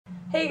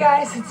Hey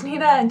guys, it's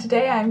Nina, and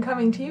today I'm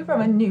coming to you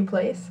from a new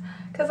place,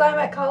 because I'm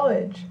at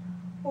college.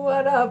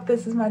 What up?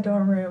 This is my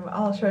dorm room.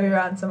 I'll show you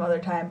around some other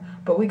time,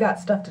 but we got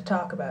stuff to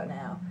talk about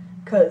now.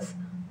 Because,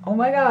 oh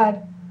my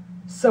god,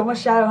 so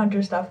much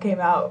Shadowhunter stuff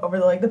came out over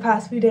the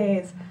past few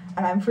days,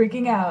 and I'm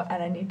freaking out,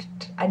 and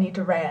I need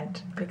to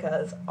rant,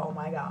 because, oh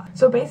my god.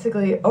 So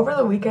basically, over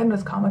the weekend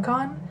was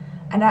Comic-Con,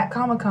 and at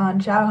Comic-Con,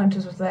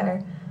 Shadowhunters was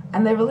there,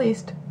 and they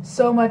released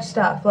so much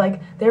stuff.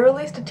 They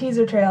released a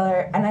teaser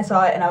trailer, and I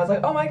saw it, and I was like,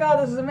 oh my god,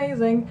 this is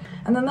amazing.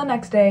 And then the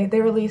next day,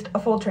 they released a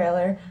full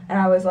trailer, and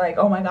I was like,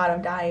 oh my god,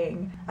 I'm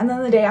dying. And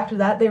then the day after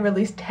that, they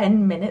released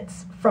 10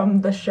 minutes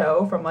from the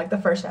show, from the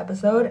first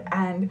episode,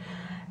 and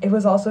it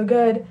was also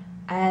good,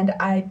 and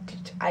I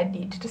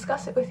need to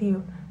discuss it with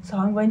you. So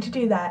I'm going to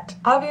do that.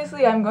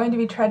 Obviously, I'm going to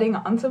be treading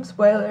on some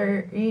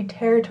spoilery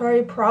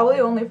territory, probably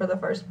only for the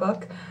first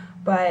book,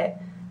 but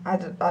I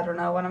don't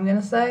know what I'm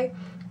gonna say.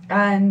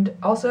 And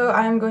also,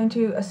 I'm going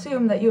to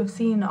assume that you have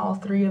seen all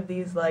three of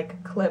these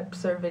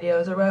clips or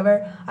videos or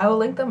whatever. I will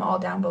link them all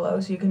down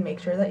below so you can make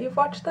sure that you've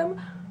watched them,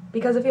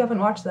 because if you haven't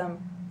watched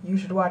them, you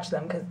should watch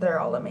them because they're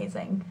all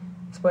amazing.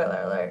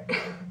 Spoiler alert.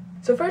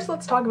 So first,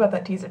 let's talk about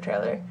that teaser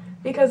trailer,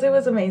 because it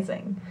was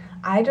amazing.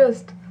 I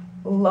just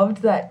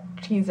loved that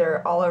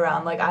teaser all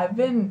around. I've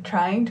been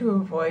trying to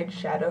avoid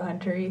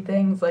Shadowhunter-y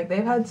things.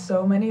 They've had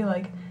so many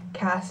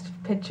cast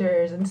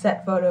pictures and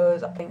set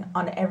photos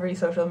on every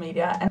social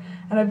media,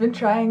 and I've been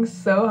trying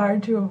so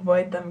hard to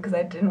avoid them because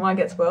I didn't want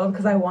to get spoiled,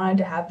 because I wanted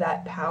to have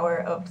that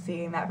power of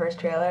seeing that first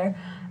trailer,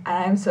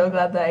 and I'm so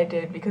glad that I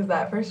did, because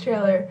that first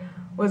trailer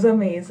was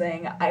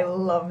amazing. I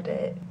loved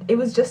it. It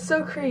was just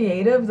so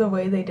creative the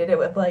way they did it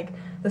with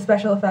the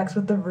special effects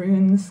with the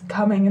runes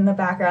coming in the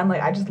background.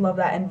 I just love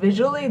that, and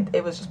visually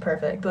it was just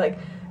perfect.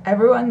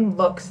 Everyone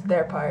looks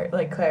their part.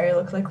 Clary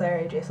looks like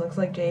Clary, Jace looks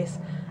like Jace.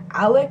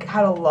 Alec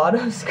had a lot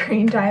of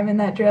screen time in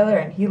that trailer,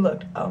 and he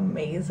looked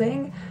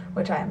amazing,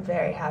 which I am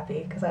very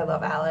happy because I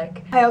love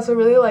Alec. I also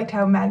really liked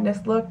how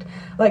Magnus looked.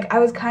 I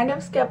was kind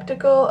of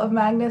skeptical of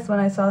Magnus when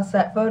I saw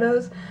set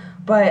photos,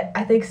 but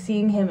I think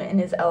seeing him in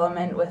his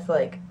element with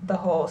the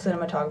whole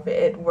cinematography,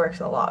 it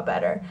works a lot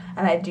better,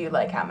 and I do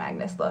like how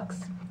Magnus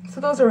looks. So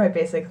those are my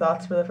basic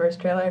thoughts for the first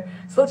trailer.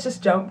 So let's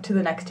just jump to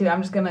the next two.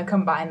 I'm just gonna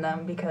combine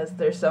them because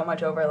there's so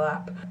much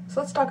overlap. So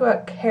let's talk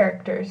about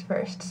characters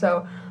first.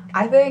 So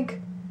I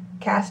think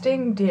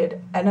casting did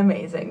an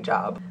amazing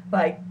job.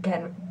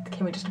 Can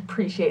we just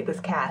appreciate this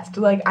cast?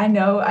 I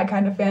know I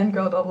kind of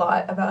fangirled a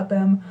lot about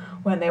them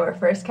when they were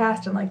first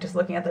cast and just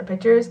looking at their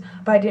pictures,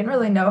 but I didn't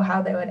really know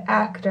how they would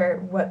act or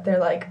what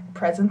their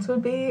presence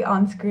would be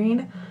on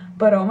screen.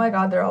 But oh my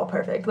god, they're all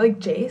perfect.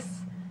 Jace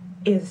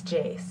is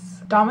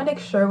Jace. Dominic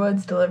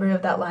Sherwood's delivery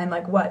of that line,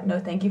 what, no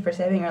thank you for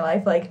saving your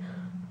life,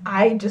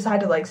 I just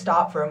had to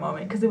stop for a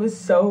moment because it was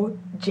so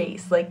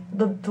Jace.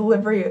 The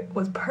delivery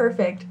was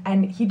perfect,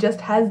 and he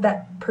just has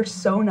that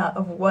persona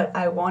of what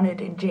I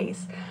wanted in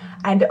Jace.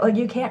 And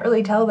you can't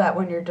really tell that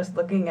when you're just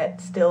looking at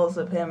stills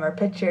of him or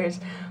pictures,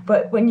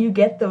 but when you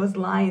get those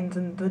lines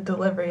and the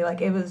delivery,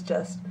 it was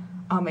just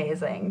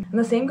amazing. And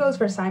the same goes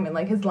for Simon.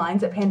 His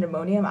lines at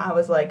Pandemonium, I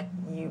was like,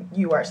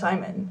 you are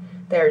Simon.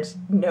 There's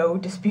no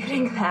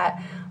disputing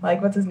that.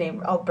 What's his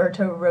name?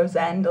 Alberto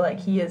Rosend,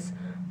 he is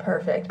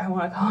perfect. I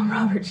want to call him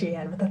Robert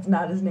Sheehan, but that's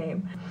not his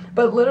name.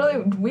 But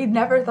literally, we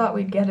never thought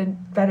we'd get a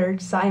better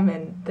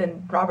Simon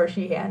than Robert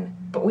Sheehan,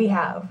 but we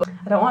have.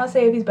 I don't want to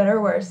say if he's better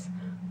or worse,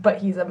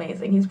 but he's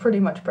amazing. He's pretty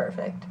much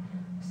perfect.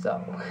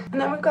 So, and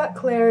then we've got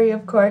Clary,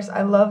 of course.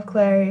 I love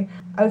Clary.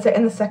 I would say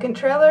in the second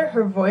trailer,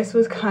 her voice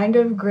was kind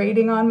of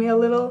grating on me a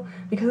little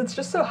because it's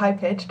just so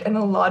high-pitched, and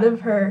a lot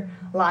of her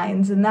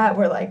lines in that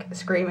were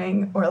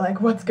screaming or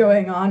what's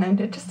going on, and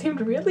it just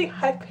seemed really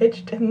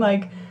high-pitched and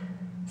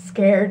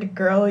scared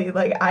girly.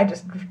 I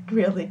just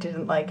really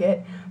didn't like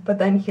it. But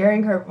then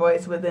hearing her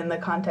voice within the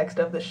context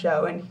of the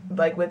show and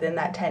within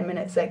that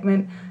 10-minute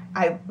segment,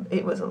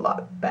 it was a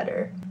lot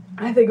better.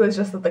 I think it was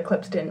just that the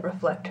clips didn't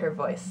reflect her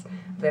voice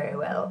very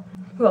well.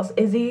 Who else?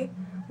 Izzy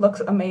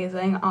looks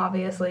amazing,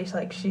 obviously.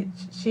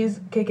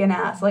 She's kicking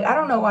ass. I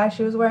don't know why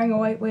she was wearing a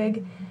white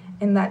wig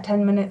in that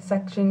 10-minute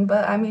section,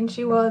 but I mean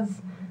she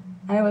was,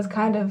 and it was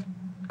kind of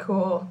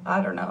cool.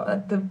 I don't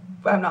know.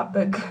 I'm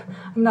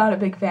not a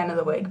big fan of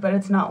the wig, but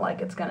it's not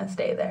like it's gonna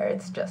stay there.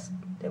 It's just,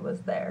 it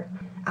was there.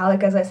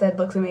 Alec, as I said,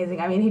 looks amazing.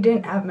 I mean, he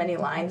didn't have many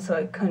lines, so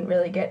I couldn't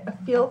really get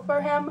a feel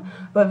for him,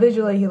 but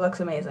visually he looks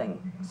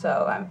amazing.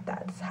 So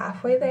that's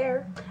halfway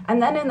there.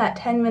 And then in that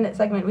 10-minute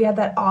segment, we had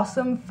that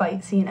awesome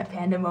fight scene at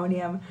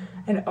Pandemonium,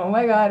 and oh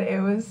my god,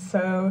 it was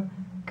so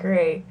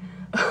great.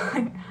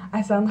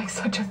 I sound like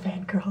such a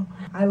fangirl.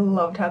 I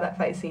loved how that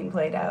fight scene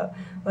played out.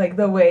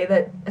 The way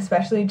that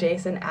especially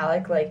Jace and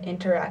Alec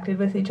interacted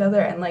with each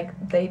other, and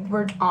they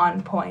were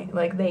on point.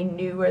 They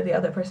knew where the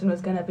other person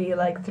was gonna be,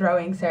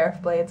 throwing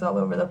seraph blades all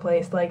over the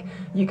place.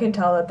 You can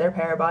tell that they're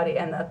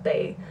parabody and that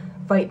they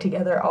fight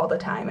together all the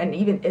time, and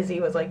even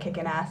Izzy was like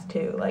kicking ass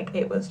too. Like,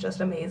 it was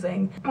just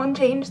amazing. One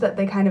change that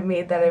they kind of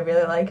made that I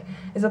really like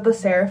is that the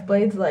Seraph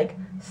blades like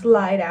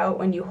slide out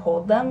when you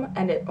hold them,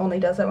 and it only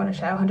does that when a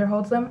Shadowhunter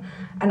holds them.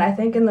 And I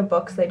think in the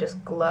books they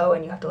just glow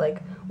and you have to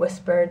like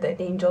whisper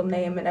the angel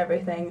name and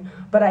everything,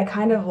 but I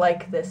kind of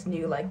like this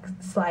new like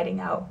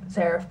sliding out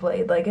Seraph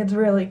blade. Like, it's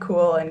really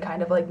cool and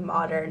kind of like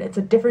modern. It's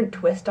a different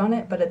twist on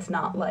it, but it's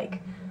not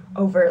like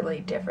overtly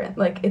different.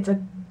 Like, it's a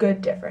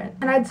good different.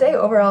 And I'd say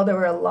overall there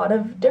were a lot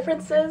of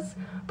differences,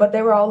 but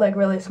they were all like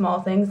really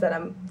small things that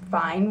I'm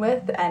fine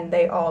with, and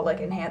they all like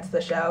enhance the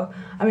show.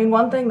 I mean,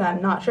 one thing that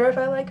I'm not sure if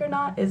I like or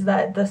not is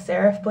that the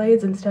Seraph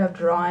blades, instead of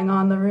drawing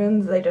on the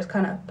runes, they just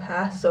kind of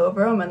pass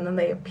over them and then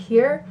they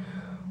appear,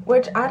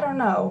 which I don't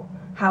know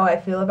how I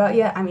feel about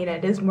yet. I mean,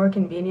 it is more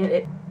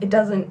convenient. It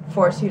doesn't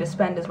force you to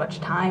spend as much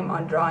time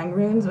on drawing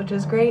runes, which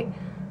is great,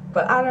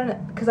 but I don't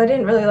know, because I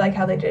didn't really like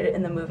how they did it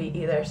in the movie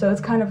either, so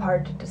it's kind of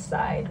hard to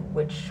decide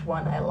which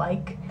one I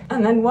like.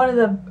 And then one of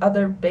the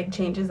other big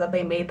changes that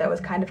they made that was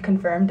kind of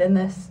confirmed in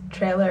this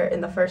trailer,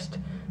 in the first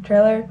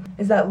trailer,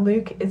 is that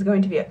Luke is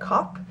going to be a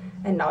cop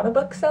and not a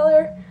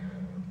bookseller,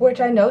 which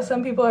I know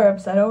some people are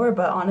upset over,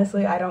 but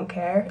honestly, I don't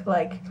care.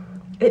 Like,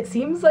 it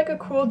seems like a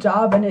cool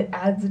job, and it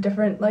adds a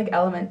different like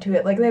element to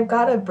it. Like, they've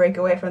got to break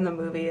away from the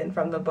movie and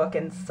from the book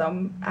in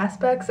some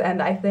aspects,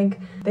 and I think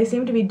they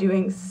seem to be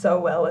doing so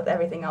well with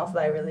everything else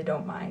that I really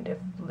don't mind if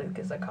Luke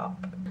is a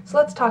cop. So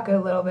let's talk a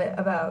little bit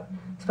about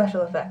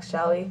special effects,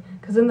 shall we?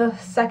 Because in the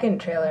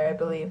second trailer, I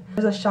believe,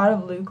 there's a shot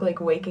of Luke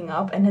like waking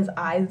up and his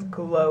eyes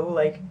glow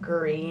like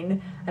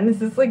green, and it's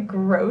this like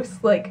gross,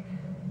 like,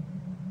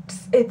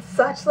 it's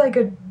such like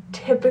a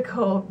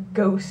typical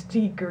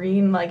ghosty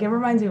green. Like, it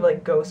reminds me of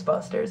like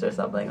Ghostbusters or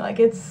something. Like,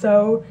 it's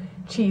so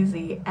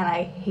cheesy and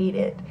I hate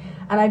it.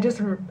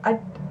 And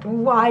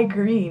why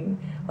green?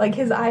 Like,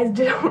 his eyes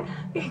don't,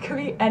 it could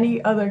be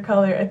any other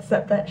color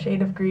except that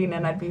shade of green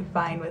and I'd be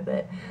fine with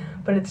it.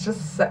 But it's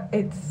just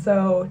it's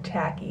so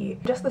tacky.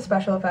 Just the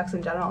special effects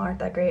in general aren't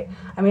that great.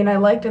 I mean, I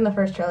liked in the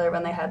first trailer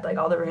when they had like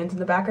all the runes in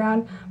the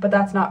background, but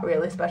that's not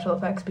really special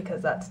effects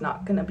because that's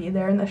not gonna be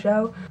there in the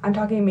show. I'm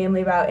talking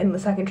mainly about in the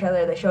second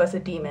trailer they show us a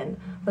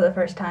demon for the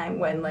first time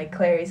when like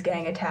Clary's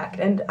gang attacked,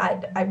 and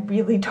I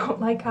really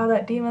don't like how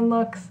that demon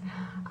looks.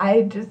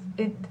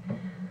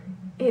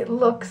 It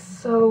looks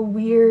so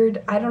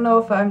weird. I don't know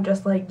if I'm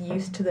just like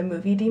used to the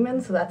movie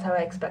demons, so that's how I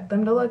expect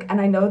them to look. And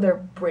I know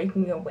they're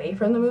breaking away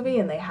from the movie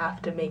and they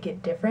have to make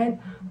it different,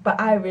 but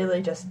I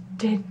really just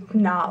did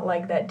not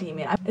like that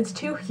demon. It's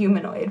too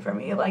humanoid for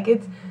me. Like,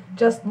 it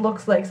just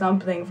looks like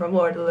something from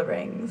Lord of the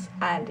Rings,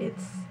 and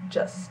it's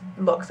just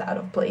looks out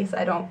of place.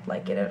 I don't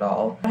like it at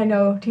all. I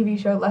know TV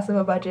show, less of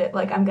a budget,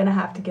 like, I'm gonna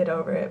have to get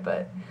over it,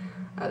 but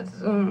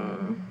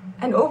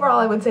And overall,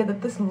 I would say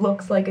that this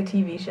looks like a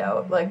TV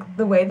show. Like,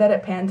 the way that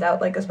it pans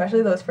out, like,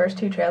 especially those first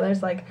two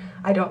trailers, like,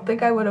 I don't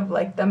think I would have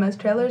liked them as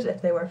trailers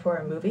if they were for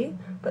a movie,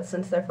 but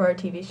since they're for a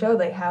TV show,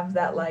 they have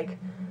that, like,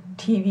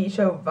 TV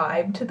show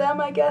vibe to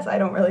them, I guess. I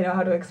don't really know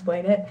how to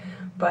explain it,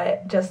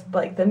 but just,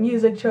 like, the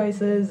music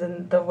choices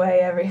and the way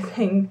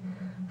everything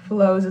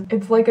flows,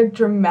 it's like a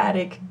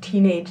dramatic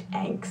teenage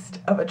angst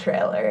of a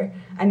trailer,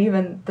 and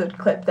even the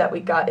clip that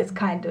we got is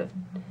kind of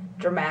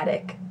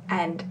dramatic.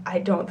 And I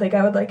don't think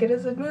I would like it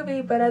as a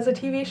movie, but as a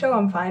TV show,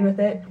 I'm fine with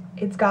it.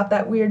 It's got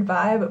that weird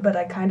vibe, but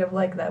I kind of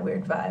like that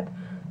weird vibe,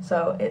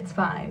 so it's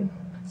fine.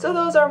 So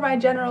those are my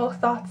general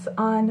thoughts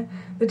on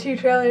the two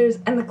trailers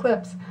and the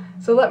clips.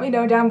 So let me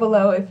know down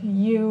below if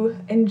you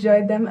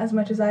enjoyed them as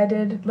much as I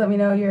did. Let me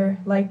know your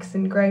likes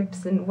and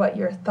gripes and what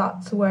your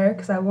thoughts were,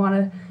 because I want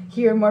to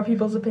hear more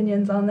people's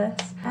opinions on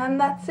this. And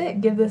that's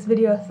it. Give this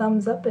video a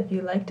thumbs up if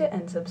you liked it,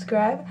 and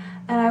subscribe,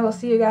 and I will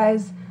see you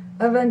guys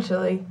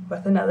eventually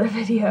with another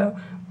video.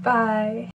 Bye!